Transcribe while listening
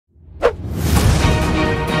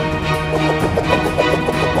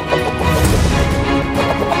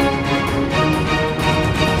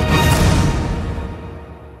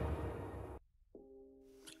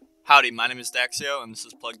Howdy, my name is Daxio, and this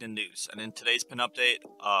is Plugged In News. And in today's pin update,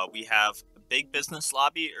 we have a big business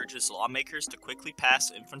lobby urges lawmakers to quickly pass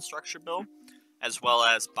infrastructure bill, as well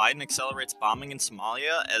as Biden accelerates bombing in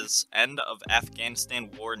Somalia as end of Afghanistan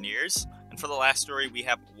war nears. And for the last story, we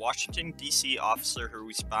have Washington, D.C. officer who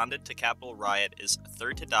responded to Capitol riot is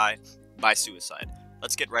third to die by suicide.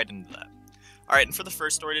 Let's get right into that. Alright, and for the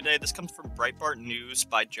first story today, this comes from Breitbart News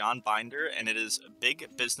by John Binder, and it is Big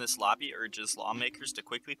Business Lobby urges lawmakers to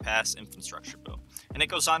quickly pass infrastructure bill. And it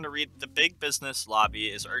goes on to read, the Big Business Lobby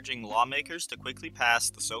is urging lawmakers to quickly pass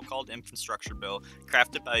the so-called infrastructure bill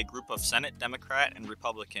crafted by a group of Senate Democrat and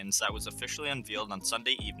Republicans that was officially unveiled on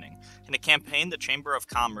Sunday evening. In a campaign, the Chamber of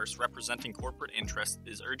Commerce, representing corporate interests,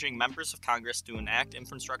 is urging members of Congress to enact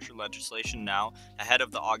infrastructure legislation now ahead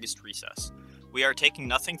of the August recess. We are taking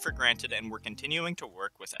nothing for granted, and we're continuing to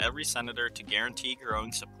work with every senator to guarantee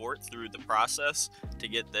growing support through the process to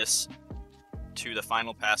get this to the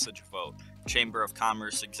final passage vote, Chamber of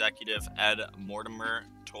Commerce Executive Ed Mortimer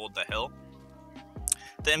told The Hill.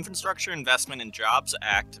 The Infrastructure Investment and Jobs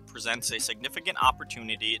Act presents a significant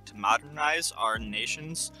opportunity to modernize our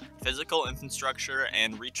nation's physical infrastructure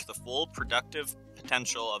and reach the full productive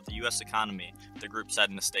potential of the U.S. economy, the group said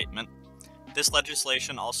in a statement. This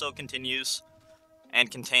legislation also contains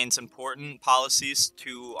important policies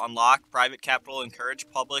to unlock private capital, encourage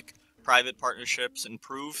public-private partnerships,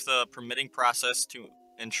 improve the permitting process to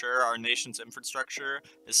ensure our nation's infrastructure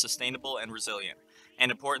is sustainable and resilient. And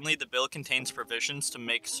importantly, the bill contains provisions to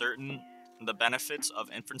make certain the benefits of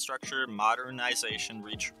infrastructure modernization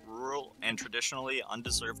reach rural and traditionally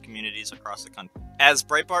undeserved communities across the country. As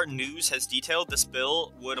Breitbart News has detailed, this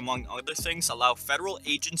bill would, among other things, allow federal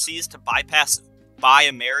agencies to bypass Buy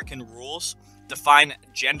American rules, define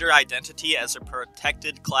gender identity as a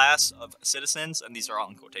protected class of citizens, and these are all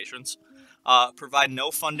in quotations, provide no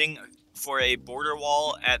funding for a border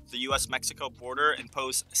wall at the U.S.-Mexico border,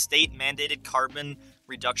 impose state-mandated carbon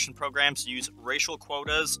reduction programs, use racial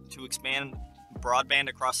quotas to expand broadband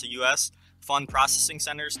across the U.S., fund processing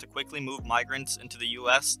centers to quickly move migrants into the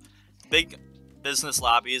U.S. Big Business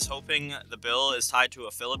Lobby is hoping the bill is tied to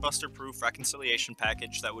a filibuster-proof reconciliation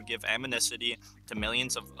package that would give amnesty to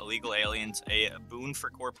millions of illegal aliens, a boon for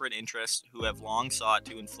corporate interests who have long sought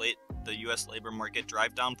to inflate the U.S. labor market,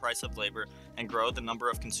 drive down price of labor, and grow the number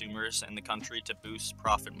of consumers in the country to boost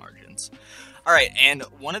profit margins. All right, and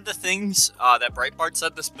one of the things that Breitbart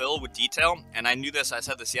said this bill would detail, and I knew this, I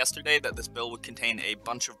said this yesterday, that this bill would contain a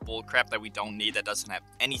bunch of bullcrap that we don't need that doesn't have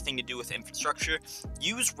anything to do with infrastructure,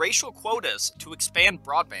 use racial quotas to expand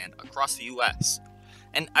broadband across the U.S.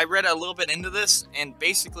 And I read a little bit into this, and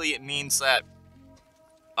basically it means that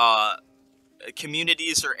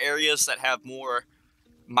communities or areas that have more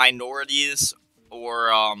minorities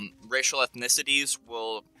or racial ethnicities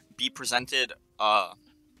will be presented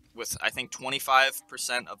with, I think,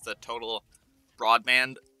 25% of the total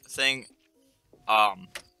broadband thing.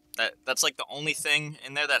 That's like the only thing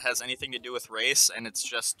in there that has anything to do with race, and it's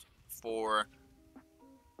just for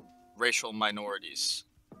racial minorities,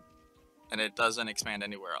 and it doesn't expand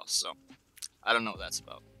anywhere else. So I don't know what that's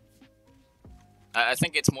about. I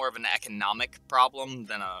think it's more of an economic problem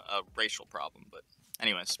than a racial problem, but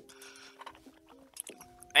anyways.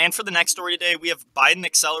 And for the next story today, we have Biden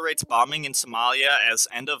accelerates bombing in Somalia as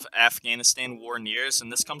end of Afghanistan war nears,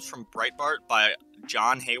 and this comes from Breitbart by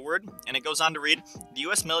John Hayward, and it goes on to read, the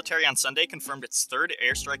U.S. military on Sunday confirmed its third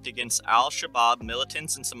airstrike against al-Shabaab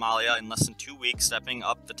militants in Somalia in less than 2 weeks, stepping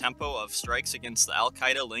up the tempo of strikes against the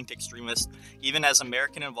al-Qaeda-linked extremists, even as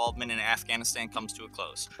American involvement in Afghanistan comes to a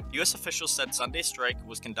close. U.S. officials said Sunday's strike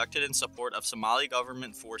was conducted in support of Somali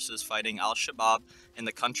government forces fighting al-Shabaab in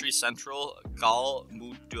the country's central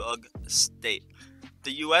Galmudug state.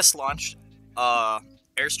 The U.S. launched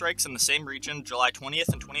airstrikes in the same region July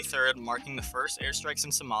 20th and 23rd, marking the first airstrikes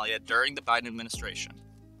in Somalia during the Biden administration.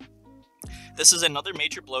 This is another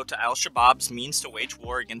major blow to al-Shabaab's means to wage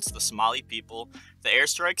war against the Somali people. The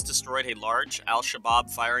airstrikes destroyed a large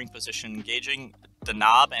al-Shabaab firing position, engaging the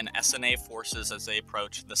NAB and SNA forces as they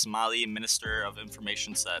approached, the Somali Ministry of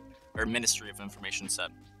Information said.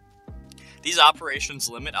 These operations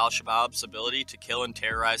limit al-Shabaab's ability to kill and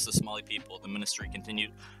terrorize the Somali people, the ministry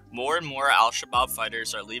continued. More and more al-Shabaab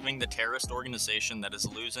fighters are leaving the terrorist organization that is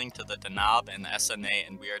losing to the Danab and the SNA,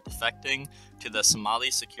 and we are defecting to the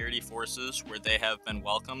Somali security forces where they have been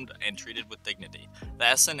welcomed and treated with dignity. The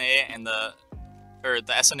SNA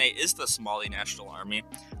is the Somali National Army,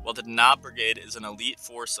 while the Danab Brigade is an elite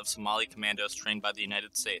force of Somali commandos trained by the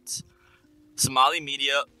United States. Somali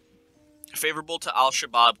media favorable to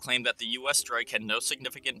al-Shabaab claimed that the U.S. strike had no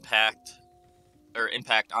significant impact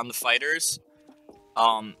on the fighters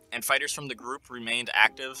and fighters from the group remained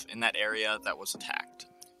active in that area that was attacked.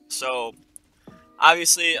 So,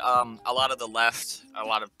 obviously, a lot of the left, a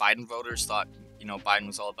lot of Biden voters thought, Biden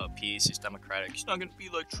was all about peace, he's democratic, he's not going to be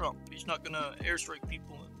like Trump, he's not going to airstrike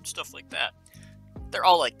people and stuff like that. They're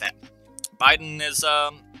all like that. Biden is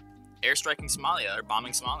airstriking Somalia, or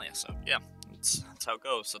bombing Somalia, so yeah, that's how it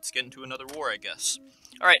goes. Let's get into another war, I guess.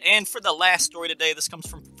 Alright, and for the last story today, this comes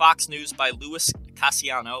from Fox News by Louis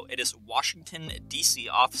Cassiano. It is Washington, D.C.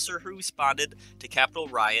 officer who responded to Capitol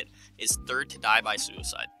riot is third to die by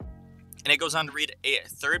suicide. And it goes on to read, a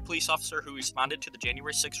third police officer who responded to the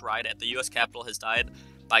January 6th riot at the U.S. Capitol has died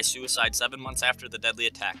by suicide 7 months after the deadly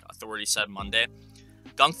attack, authorities said Monday.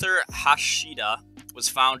 Gunther Hashida was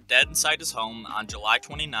found dead inside his home on July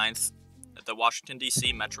 29th, the Washington,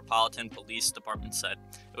 D.C. Metropolitan Police Department said.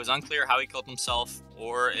 It was unclear how he killed himself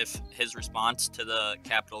or if his response to the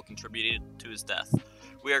Capitol contributed to his death.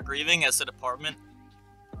 We are grieving as a department,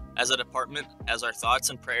 as our thoughts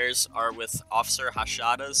and prayers are with Officer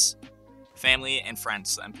Hashida's family and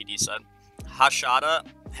friends, the MPD said. Hashida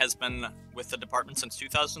has been with the department since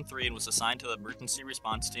 2003 and was assigned to the emergency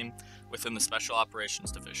response team within the Special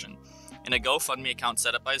Operations Division. In a GoFundMe account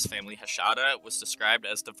set up by his family, Hashida was described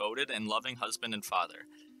as devoted and loving husband and father.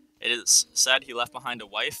 It is said he left behind a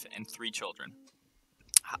wife and 3 children.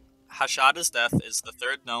 Hashida's death is the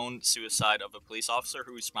third known suicide of a police officer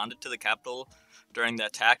who responded to the Capitol during the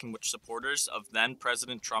attack in which supporters of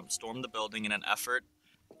then-President Trump stormed the building in an effort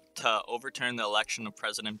to overturn the election of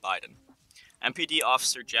President Biden. MPD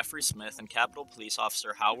Officer Jeffrey Smith and Capitol Police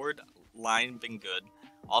Officer Howard Linebengood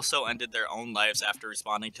also ended their own lives after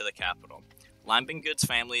responding to the Capitol. Linebengood's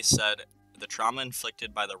family said the trauma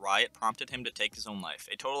inflicted by the riot prompted him to take his own life.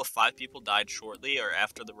 A total of 5 people died shortly or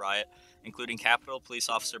after the riot, including Capitol Police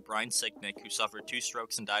Officer Brian Sicknick, who suffered 2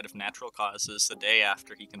 strokes and died of natural causes the day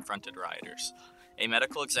after he confronted rioters. A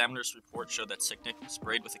medical examiner's report showed that Sicknick was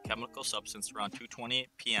sprayed with a chemical substance around 2:20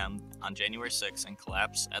 p.m. on January 6 and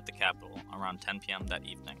collapsed at the Capitol around 10 p.m. that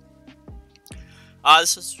evening.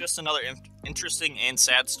 This is just another interesting and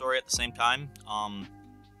sad story at the same time.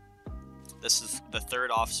 This is the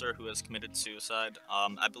third officer who has committed suicide.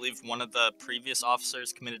 I believe one of the previous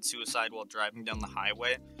officers committed suicide while driving down the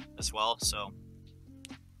highway as well. So,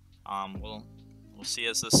 we'll see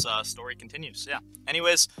as this story continues. Yeah.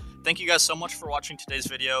 Anyways, thank you guys so much for watching today's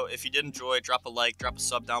video. If you did enjoy, drop a like, drop a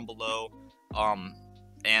sub down below,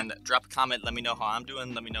 and drop a comment. Let me know how I'm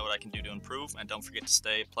doing. Let me know what I can do to improve. And don't forget to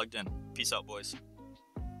stay plugged in. Peace out, boys.